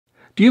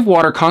Do you have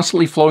water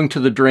constantly flowing to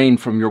the drain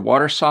from your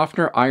water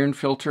softener, iron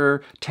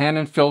filter,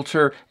 tannin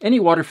filter, any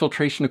water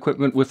filtration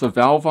equipment with a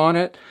valve on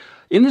it?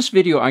 In this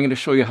video, I'm going to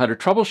show you how to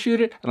troubleshoot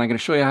it, and I'm going to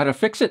show you how to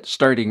fix it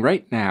starting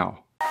right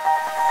now.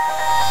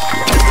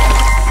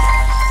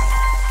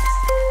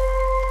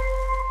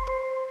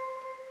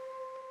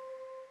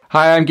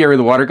 Hi, I'm Gary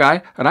the Water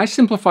Guy, and I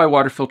simplify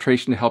water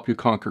filtration to help you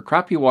conquer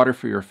crappy water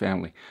for your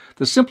family.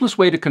 The simplest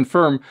way to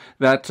confirm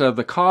that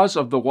the cause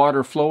of the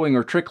water flowing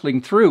or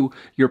trickling through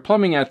your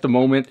plumbing at the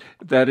moment,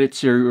 that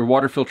it's your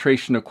water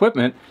filtration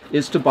equipment,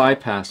 is to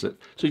bypass it.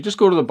 So you just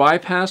go to the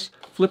bypass,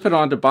 flip it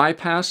on to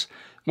bypass.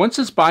 Once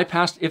it's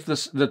bypassed, if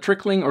the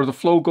trickling or the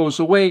flow goes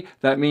away,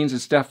 that means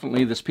it's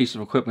definitely this piece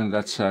of equipment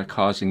that's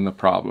causing the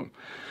problem.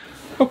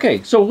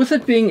 Okay, so with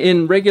it being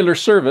in regular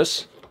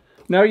service,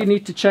 now you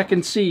need to check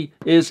and see,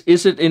 is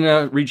it in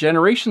a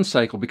regeneration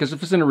cycle? Because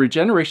if it's in a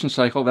regeneration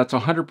cycle, that's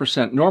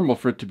 100% normal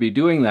for it to be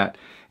doing that.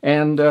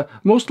 And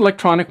most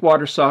electronic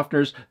water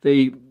softeners,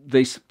 they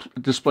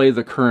display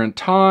the current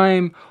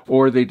time,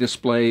 or they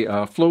display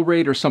flow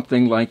rate or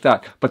something like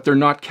that, but they're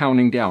not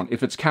counting down.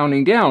 If it's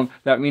counting down,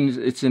 that means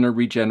it's in a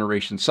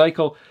regeneration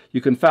cycle. You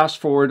can fast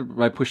forward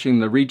by pushing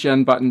the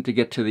regen button to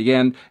get to the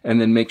end,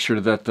 and then make sure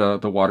that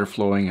the water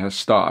flowing has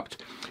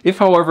stopped. If,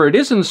 however, it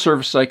is in the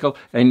service cycle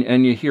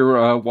and you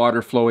hear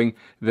water flowing,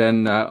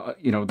 then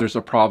there's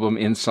a problem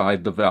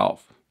inside the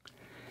valve.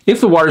 If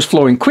the water is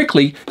flowing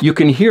quickly, you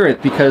can hear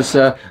it because,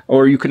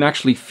 or you can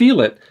actually feel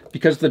it,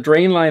 because the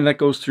drain line that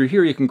goes through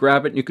here, you can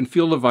grab it and you can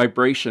feel the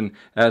vibration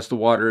as the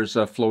water is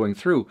flowing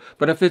through.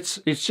 But if it's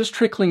just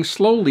trickling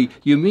slowly,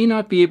 you may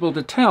not be able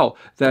to tell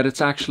that it's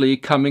actually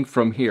coming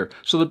from here.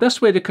 So the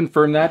best way to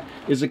confirm that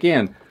is,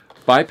 again,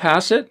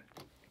 bypass it.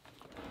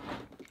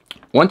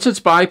 Once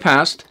it's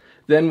bypassed,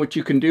 then what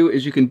you can do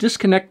is you can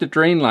disconnect the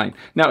drain line.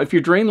 Now, if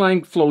your drain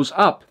line flows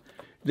up,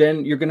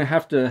 then you're going to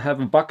have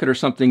a bucket or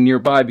something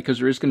nearby, because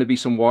there is going to be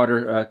some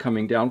water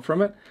coming down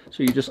from it.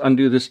 So you just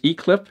undo this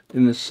E-clip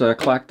in this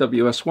Clack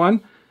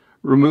WS1,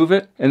 remove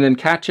it, and then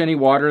catch any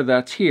water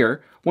that's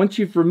here. Once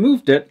you've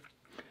removed it,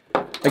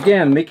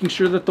 again, making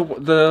sure that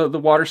the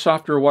water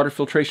softener or water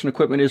filtration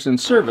equipment is in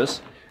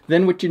service,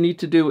 then what you need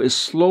to do is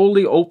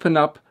slowly open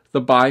up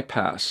the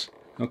bypass.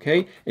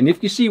 Okay, and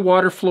if you see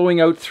water flowing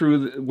out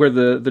through where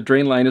the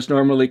drain line is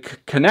normally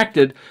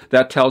connected,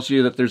 that tells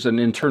you that there's an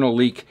internal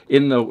leak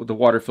in the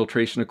water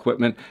filtration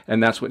equipment,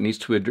 and that's what needs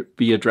to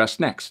be addressed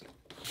next.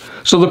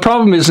 So the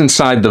problem is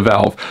inside the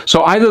valve.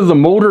 So either the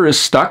motor is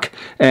stuck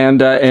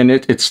and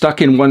it's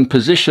stuck in one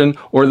position,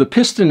 or the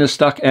piston is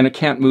stuck and it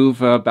can't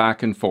move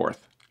back and forth.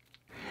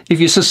 If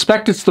you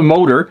suspect it's the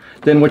motor,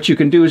 then what you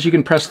can do is you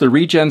can press the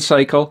regen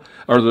cycle,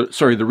 or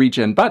the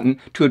regen button,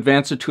 to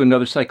advance it to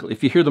another cycle.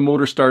 If you hear the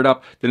motor start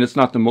up, then it's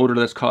not the motor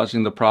that's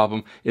causing the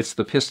problem, it's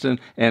the piston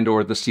and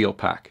or the seal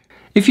pack.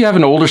 If you have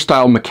an older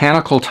style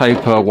mechanical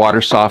type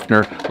water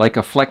softener, like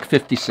a Fleck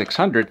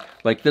 5600,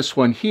 like this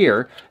one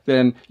here,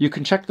 then you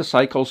can check the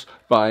cycles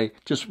by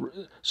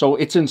so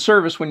it's in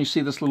service when you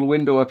see this little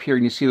window up here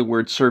and you see the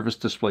word service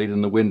displayed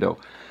in the window.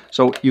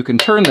 So you can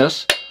turn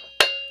this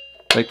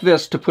like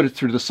this to put it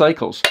through the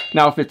cycles.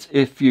 Now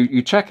if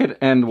you check it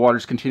and the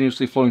water's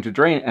continuously flowing to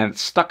drain and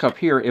it's stuck up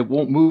here, it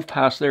won't move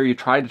past there. You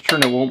try to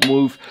turn, it won't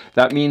move.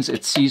 That means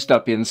it's seized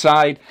up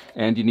inside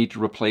and you need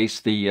to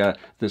replace the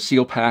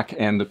seal pack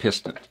and the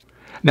piston.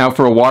 Now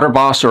for a Water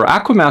Boss or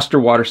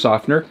Aquamaster water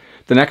softener,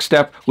 the next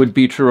step would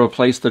be to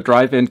replace the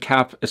drive end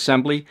cap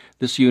assembly,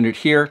 this unit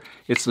here.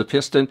 It's the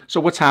piston. So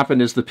what's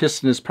happened is the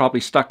piston is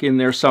probably stuck in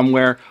there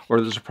somewhere,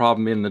 or there's a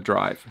problem in the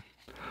drive.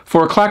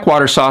 For a Clack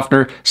water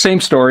softener, same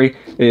story,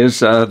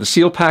 is the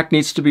seal pack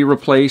needs to be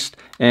replaced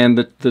and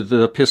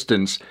the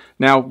pistons.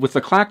 Now with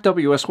the Clack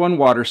WS1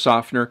 water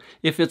softener,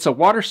 if it's a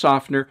water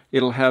softener,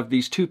 it'll have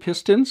these two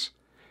pistons.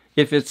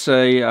 If it's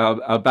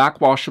a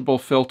backwashable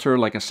filter,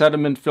 like a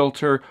sediment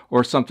filter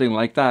or something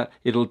like that,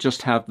 it'll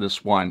just have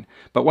this one.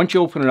 But once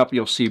you open it up,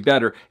 you'll see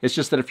better. It's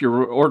just that if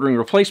you're ordering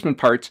replacement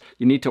parts,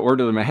 you need to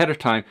order them ahead of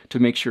time to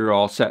make sure you're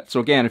all set. So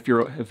again, if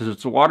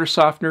it's a water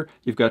softener,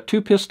 you've got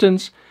two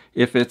pistons.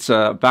 If it's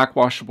a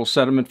backwashable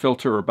sediment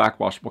filter or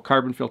backwashable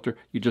carbon filter,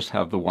 you just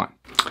have the one.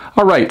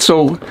 All right,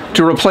 so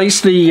to replace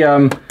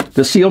the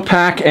seal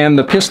pack and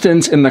the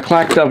pistons in the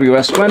Clack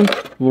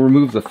WS1, we'll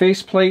remove the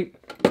faceplate.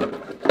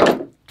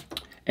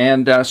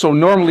 And so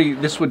normally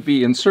this would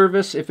be in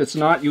service. If it's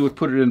not, you would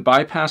put it in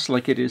bypass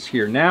like it is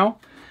here now.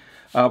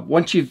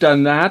 Once you've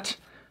done that,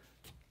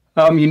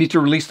 you need to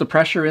release the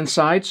pressure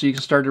inside, so you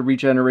can start a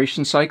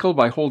regeneration cycle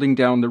by holding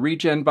down the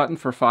regen button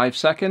for 5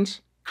 seconds.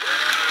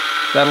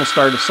 That'll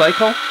start a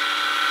cycle. You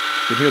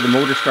can hear the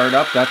motor start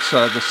up, that's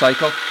the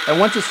cycle. And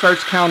once it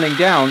starts counting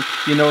down,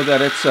 you know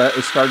that it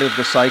started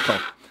the cycle.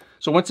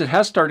 So once it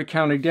has started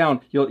counting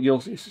down, you'll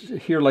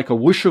hear like a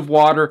whoosh of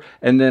water,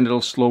 and then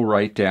it'll slow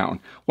right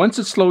down. Once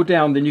it's slowed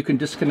down, then you can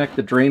disconnect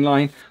the drain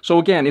line. So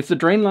again, if your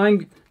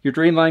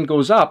drain line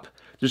goes up,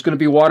 there's going to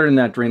be water in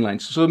that drain line.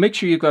 So make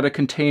sure you've got a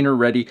container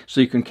ready so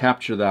you can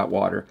capture that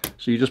water.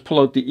 So you just pull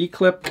out the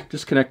E-clip,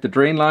 disconnect the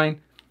drain line,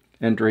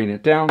 and drain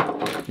it down.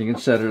 You can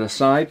set it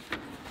aside.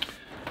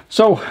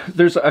 So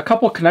there's a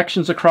couple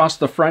connections across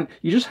the front.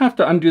 You just have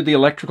to undo the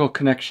electrical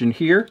connection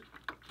here.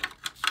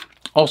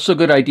 Also a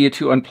good idea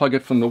to unplug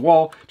it from the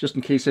wall, just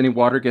in case any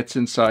water gets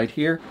inside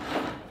here.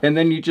 And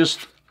then you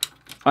just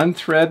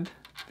unthread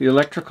the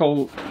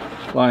electrical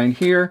line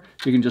here.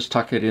 You can just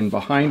tuck it in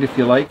behind if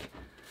you like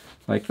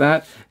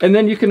that. And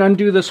then you can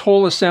undo this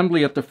whole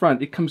assembly at the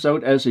front. It comes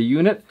out as a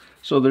unit.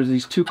 So there's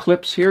these two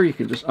clips here. You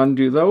can just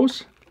undo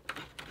those.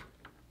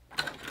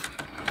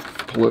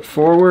 Pull it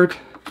forward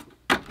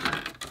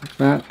like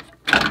that.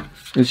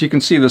 As you can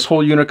see, this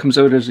whole unit comes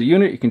out as a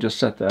unit. You can just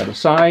set that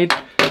aside.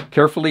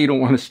 Carefully, you don't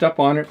want to step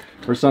on it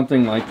or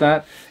something like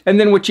that. And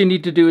then what you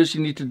need to do is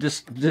you need to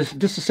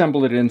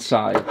disassemble it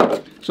inside.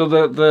 So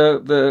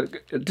the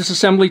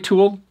disassembly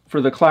tool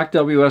for the Clack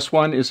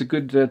WS1 is a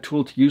good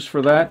tool to use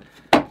for that.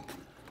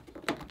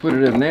 Put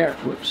it in there.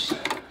 Whoops.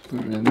 Put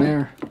it in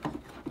there.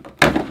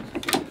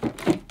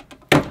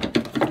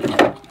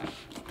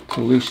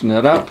 To loosen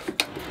it up.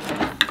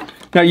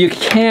 Now you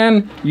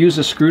can use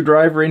a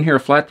screwdriver in here, a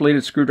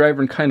flat-bladed screwdriver,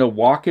 and kind of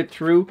walk it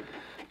through.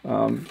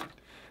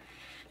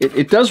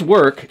 It does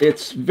work.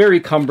 It's very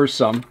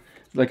cumbersome.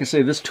 Like I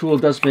say, this tool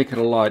does make it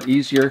a lot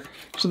easier.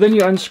 So then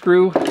you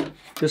unscrew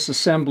this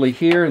assembly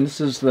here, and this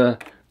is the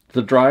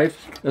drive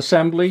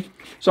assembly.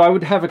 So I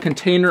would have a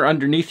container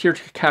underneath here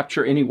to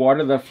capture any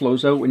water that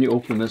flows out when you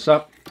open this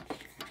up.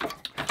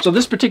 So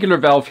this particular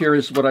valve here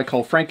is what I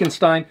call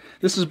Frankenstein.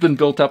 This has been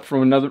built up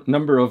from another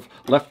number of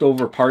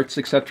leftover parts,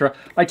 etc.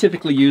 I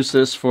typically use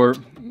this for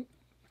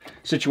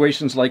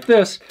situations like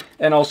this,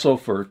 and also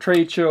for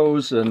trade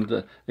shows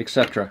and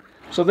etc.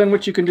 So then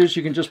what you can do is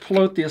you can just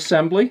pull out the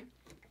assembly.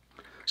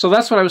 So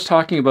that's what I was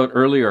talking about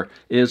earlier,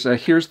 is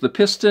here's the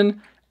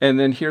piston, and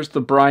then here's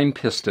the brine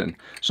piston.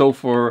 So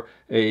for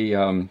a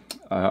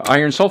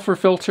iron sulfur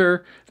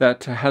filter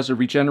that has a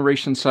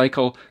regeneration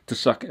cycle to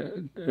suck,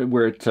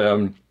 where it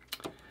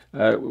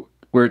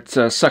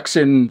sucks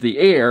in the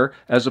air,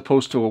 as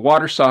opposed to a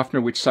water softener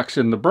which sucks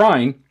in the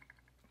brine,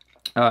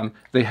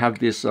 they have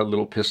this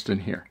little piston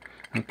here.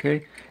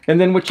 Okay,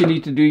 and then what you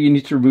need to do, you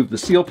need to remove the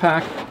seal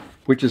pack,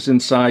 which is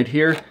inside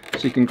here.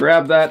 So you can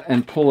grab that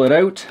and pull it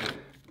out.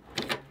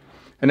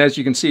 And as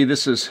you can see,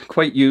 this is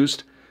quite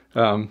used.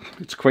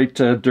 It's quite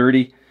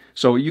dirty.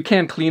 So you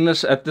can clean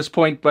this at this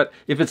point, but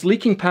if it's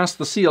leaking past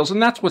the seals,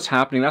 and that's what's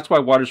happening, that's why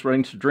water's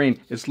running to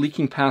drain, it's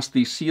leaking past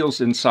these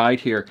seals inside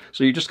here.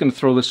 So you're just going to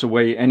throw this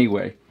away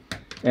anyway.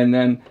 And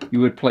then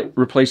you would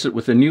replace it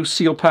with a new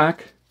seal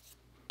pack,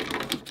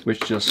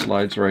 which just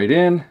slides right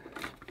in,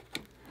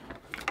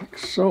 like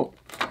so.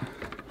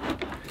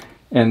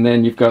 And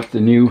then you've got the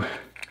new,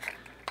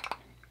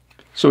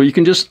 so you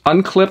can just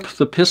unclip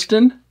the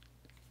piston,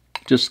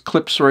 just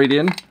clips right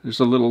in.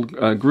 There's a little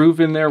groove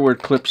in there where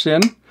it clips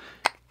in.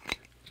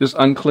 Just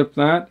unclip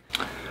that.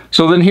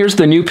 So then here's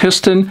the new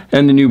piston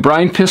and the new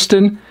brine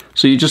piston.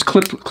 So you just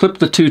clip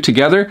the two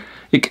together.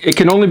 It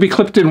can only be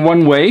clipped in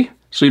one way,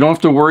 so you don't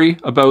have to worry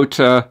about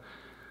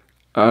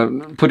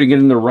putting it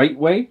in the right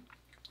way.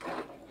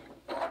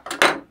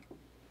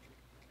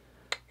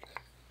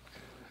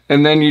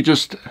 And then you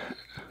just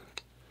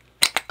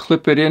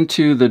clip it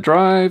into the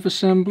drive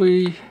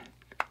assembly.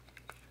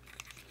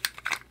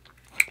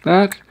 Like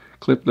that.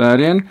 Clip that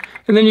in.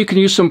 And then you can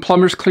use some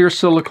plumber's clear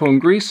silicone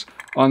grease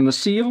on the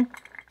seal.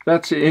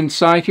 That's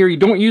inside here. You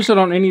don't use it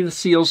on any of the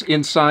seals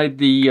inside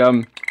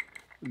the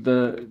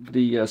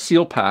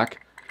seal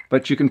pack,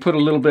 but you can put a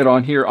little bit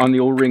on here on the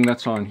O-ring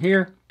that's on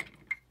here.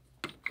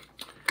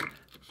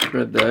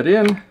 Thread that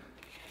in.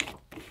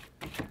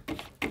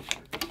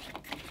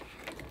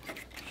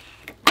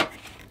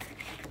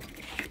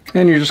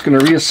 And you're just going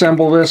to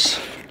reassemble this.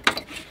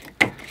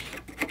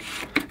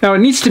 Now it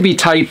needs to be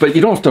tight, but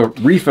you don't have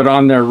to reef it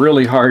on there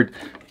really hard.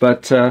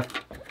 But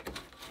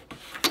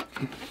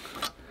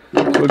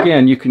so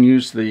again, you can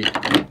use the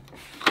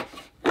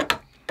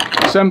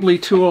assembly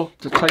tool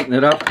to tighten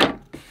it up.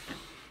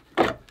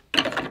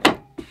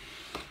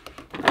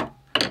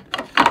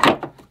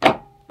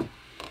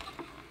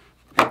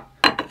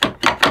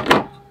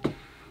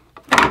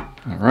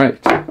 All right.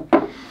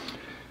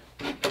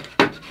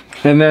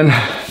 And then,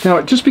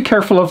 now just be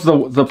careful of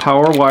the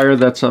power wire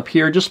that's up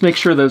here. Just make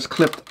sure that it's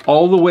clipped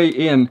all the way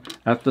in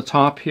at the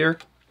top here.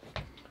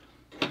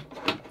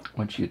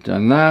 Once you've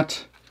done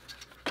that,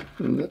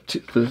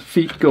 the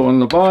feet go on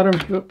the bottom.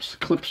 Oops,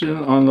 clips in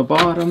on the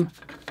bottom,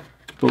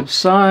 both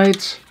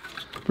sides.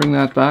 Bring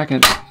that back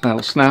and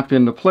that'll snap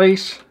into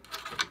place.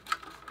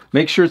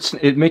 Make sure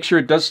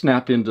it does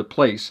snap into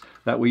place.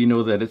 That way you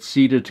know that it's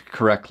seated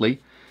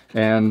correctly.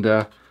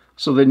 And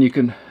so then you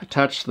can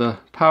attach the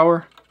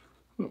power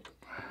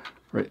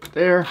right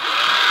there.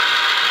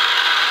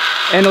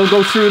 And it'll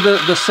go through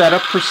the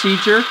setup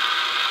procedure.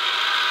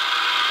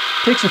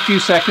 Takes a few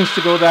seconds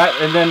to go that,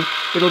 and then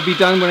it'll be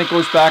done when it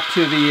goes back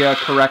to the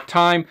correct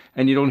time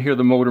and you don't hear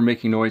the motor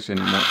making noise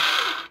anymore.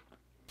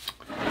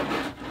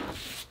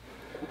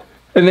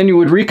 And then you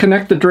would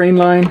reconnect the drain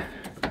line.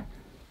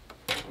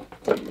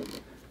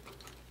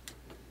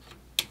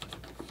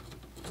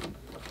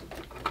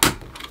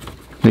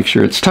 Make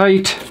sure it's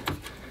tight.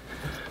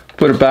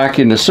 Put it back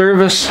into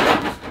service.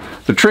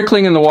 The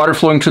trickling and the water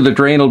flowing to the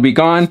drain will be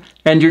gone,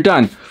 and you're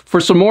done. For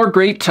some more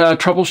great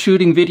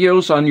troubleshooting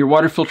videos on your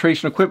water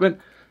filtration equipment,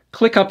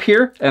 click up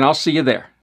here and I'll see you there.